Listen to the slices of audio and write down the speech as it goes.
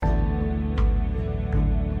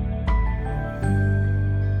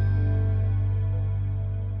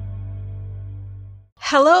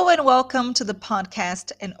Hello and welcome to the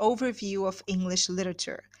podcast An Overview of English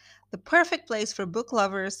Literature, the perfect place for book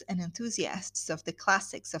lovers and enthusiasts of the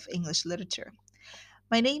classics of English literature.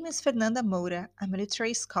 My name is Fernanda Moura. I'm a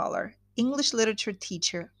literary scholar, English literature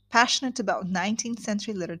teacher, passionate about 19th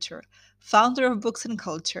century literature, founder of Books and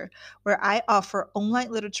Culture, where I offer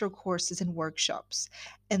online literature courses and workshops.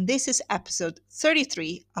 And this is episode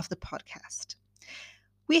 33 of the podcast.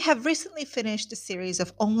 We have recently finished a series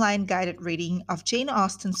of online guided reading of Jane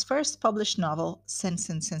Austen's first published novel, Sense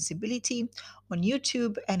and Sensibility, on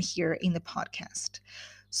YouTube and here in the podcast.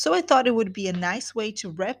 So I thought it would be a nice way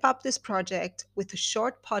to wrap up this project with a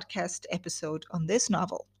short podcast episode on this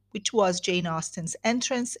novel, which was Jane Austen's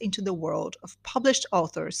entrance into the world of published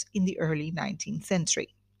authors in the early 19th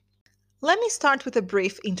century. Let me start with a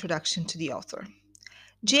brief introduction to the author.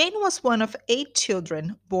 Jane was one of 8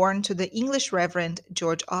 children born to the English Reverend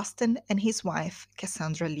George Austen and his wife,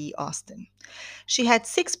 Cassandra Lee Austen. She had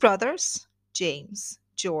 6 brothers: James,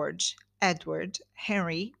 George, Edward,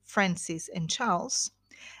 Henry, Francis, and Charles,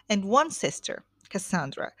 and one sister,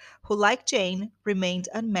 Cassandra, who, like Jane, remained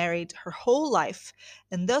unmarried her whole life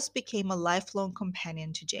and thus became a lifelong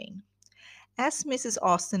companion to Jane. As Mrs.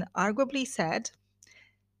 Austen arguably said,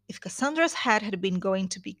 if Cassandra's head had been going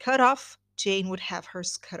to be cut off, Jane would have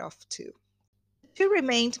hers cut off too. The two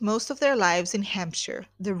remained most of their lives in Hampshire,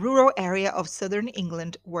 the rural area of southern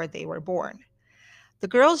England where they were born. The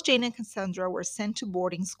girls Jane and Cassandra were sent to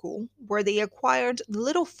boarding school, where they acquired the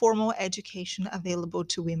little formal education available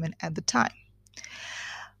to women at the time.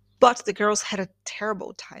 But the girls had a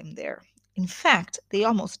terrible time there. In fact, they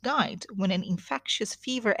almost died when an infectious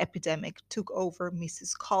fever epidemic took over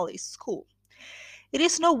Mrs. Colley's school. It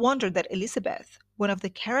is no wonder that Elizabeth, one of the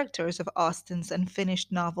characters of Austen's unfinished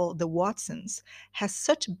novel The Watsons, has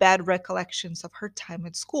such bad recollections of her time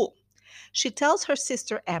at school. She tells her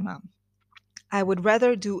sister Emma, "I would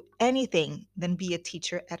rather do anything than be a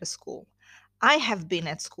teacher at a school. I have been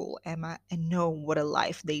at school, Emma, and know what a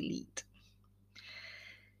life they lead."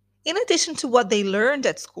 In addition to what they learned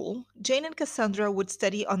at school, Jane and Cassandra would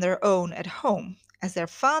study on their own at home, as their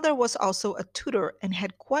father was also a tutor and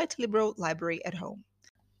had quite a liberal library at home.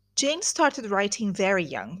 Jane started writing very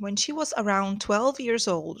young, when she was around 12 years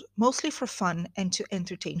old, mostly for fun and to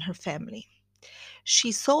entertain her family.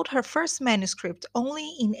 She sold her first manuscript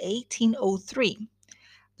only in 1803,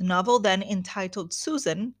 the novel then entitled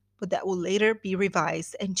Susan, but that will later be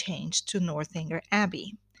revised and changed to Northanger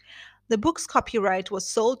Abbey. The book's copyright was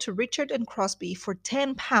sold to Richard and Crosby for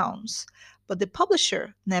 £10, but the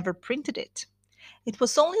publisher never printed it. It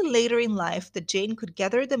was only later in life that Jane could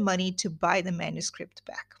gather the money to buy the manuscript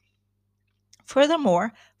back.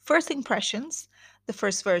 Furthermore, First Impressions, the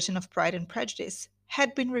first version of Pride and Prejudice,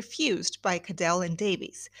 had been refused by Cadell and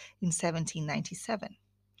Davies in 1797.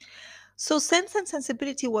 So Sense and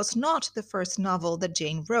Sensibility was not the first novel that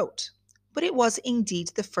Jane wrote, but it was indeed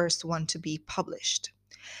the first one to be published.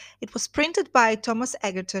 It was printed by Thomas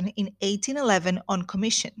Egerton in 1811 on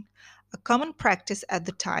commission, a common practice at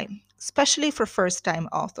the time, especially for first-time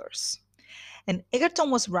authors. And Egerton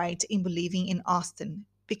was right in believing in Austen,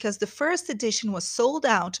 because the first edition was sold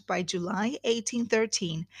out by July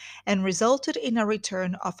 1813 and resulted in a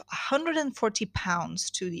return of £140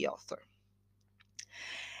 to the author.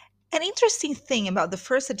 An interesting thing about the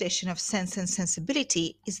first edition of Sense and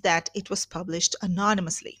Sensibility is that it was published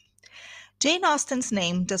anonymously. Jane Austen's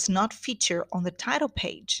name does not feature on the title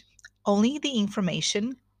page, only the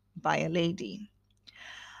information "by a lady."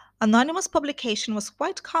 Anonymous publication was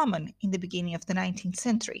quite common in the beginning of the 19th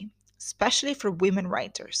century, especially for women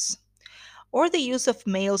writers, or the use of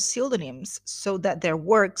male pseudonyms so that their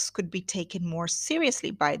works could be taken more seriously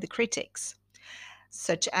by the critics,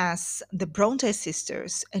 such as the Bronte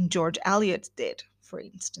sisters and George Eliot did, for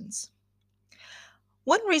instance.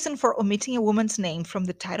 One reason for omitting a woman's name from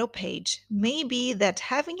the title page may be that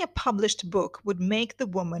having a published book would make the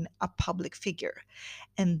woman a public figure,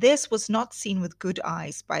 and this was not seen with good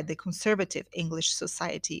eyes by the conservative English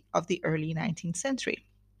society of the early 19th century.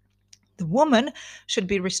 The woman should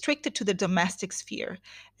be restricted to the domestic sphere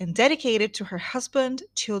and dedicated to her husband,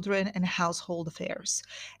 children, and household affairs,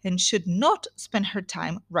 and should not spend her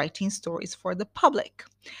time writing stories for the public.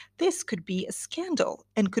 This could be a scandal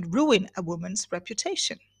and could ruin a woman's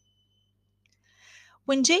reputation.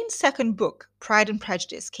 When Jane's second book, Pride and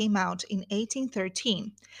Prejudice, came out in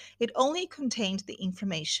 1813, it only contained the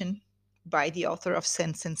information by the author of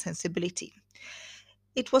Sense and Sensibility.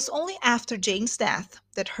 It was only after Jane's death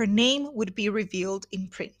that her name would be revealed in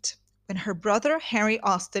print, when her brother Henry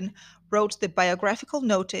Austen wrote the biographical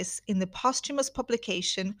notice in the posthumous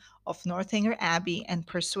publication of Northanger Abbey and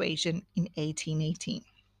Persuasion in 1818.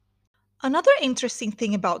 Another interesting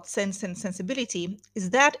thing about Sense and Sensibility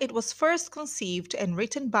is that it was first conceived and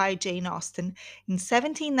written by Jane Austen in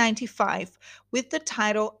 1795 with the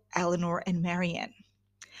title Eleanor and Marianne.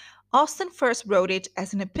 Austen first wrote it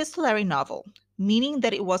as an epistolary novel, meaning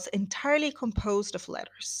that it was entirely composed of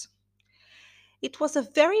letters. It was a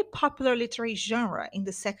very popular literary genre in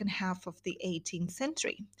the second half of the 18th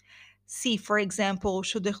century. See, for example,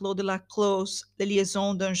 Choderlos de la Clos, Les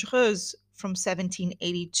Liaisons Dangereuses from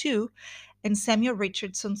 1782, and Samuel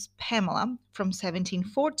Richardson's Pamela from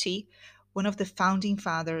 1740, one of the founding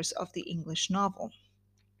fathers of the English novel.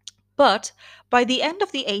 But by the end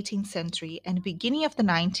of the 18th century and beginning of the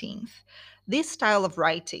 19th, this style of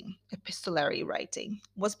writing, epistolary writing,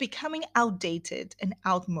 was becoming outdated and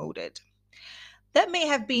outmoded. That may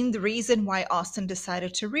have been the reason why Austen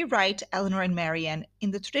decided to rewrite Eleanor and Marianne in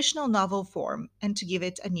the traditional novel form and to give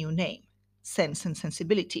it a new name, Sense and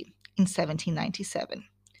Sensibility, in 1797.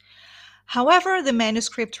 However, the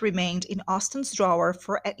manuscript remained in Austen's drawer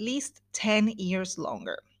for at least 10 years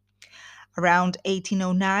longer. Around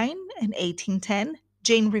 1809 and 1810,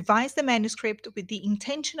 Jane revised the manuscript with the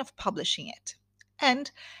intention of publishing it. And,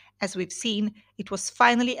 as we've seen, it was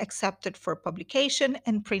finally accepted for publication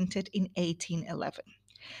and printed in 1811.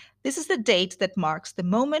 This is the date that marks the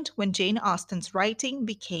moment when Jane Austen's writing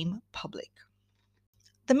became public.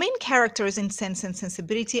 The main characters in Sense and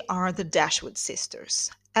Sensibility are the Dashwood sisters,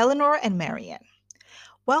 Eleanor and Marianne.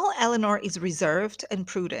 While Eleanor is reserved and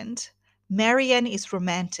prudent, Marianne is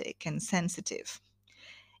romantic and sensitive.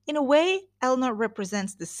 In a way, Eleanor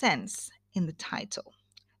represents the sense in the title,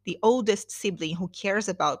 the oldest sibling who cares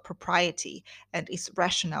about propriety and is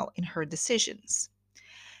rational in her decisions.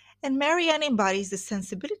 And Marianne embodies the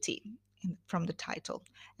sensibility from the title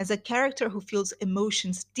as a character who feels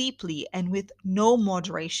emotions deeply and with no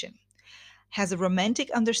moderation, has a romantic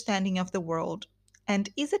understanding of the world, and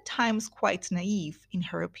is at times quite naive in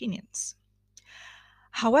her opinions.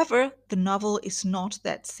 However, the novel is not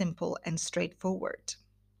that simple and straightforward.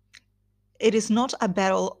 It is not a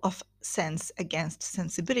battle of sense against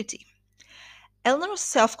sensibility. Eleanor's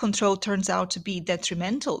self control turns out to be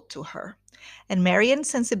detrimental to her, and Marianne's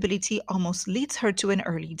sensibility almost leads her to an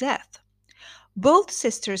early death. Both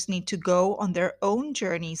sisters need to go on their own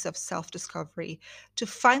journeys of self discovery to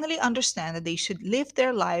finally understand that they should live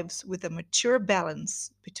their lives with a mature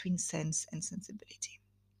balance between sense and sensibility.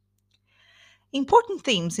 Important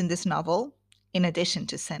themes in this novel, in addition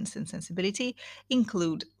to sense and sensibility,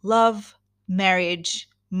 include love, marriage,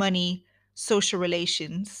 money, social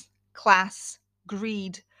relations, class,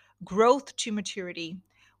 greed, growth to maturity,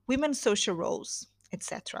 women's social roles,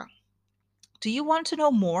 etc. Do you want to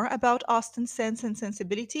know more about Austen's Sense and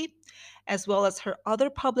Sensibility, as well as her other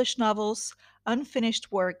published novels,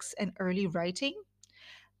 unfinished works, and early writing?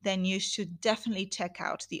 Then you should definitely check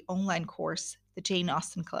out the online course, the Jane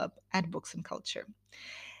Austen Club at Books and Culture.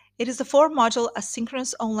 It is a four-module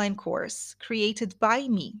asynchronous online course created by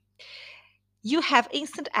me. You have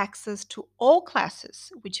instant access to all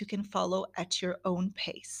classes, which you can follow at your own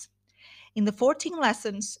pace. In the 14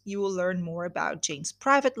 lessons, you will learn more about Jane's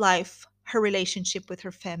private life, her relationship with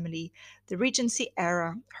her family, the Regency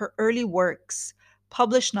era, her early works,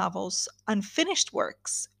 published novels, unfinished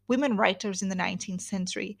works, women writers in the 19th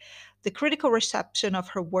century, the critical reception of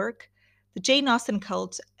her work, the Jane Austen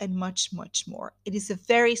cult, and much, much more. It is a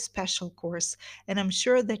very special course, and I'm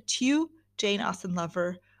sure that you, Jane Austen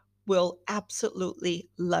lover, will absolutely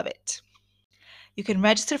love it. You can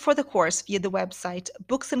register for the course via the website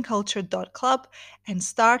booksandculture.club and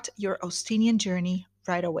start your Austenian journey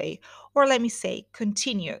right away. Or let me say,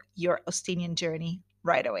 continue your Austenian journey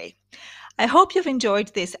right away. I hope you've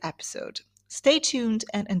enjoyed this episode. Stay tuned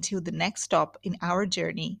and until the next stop in our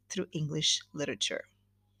journey through English literature.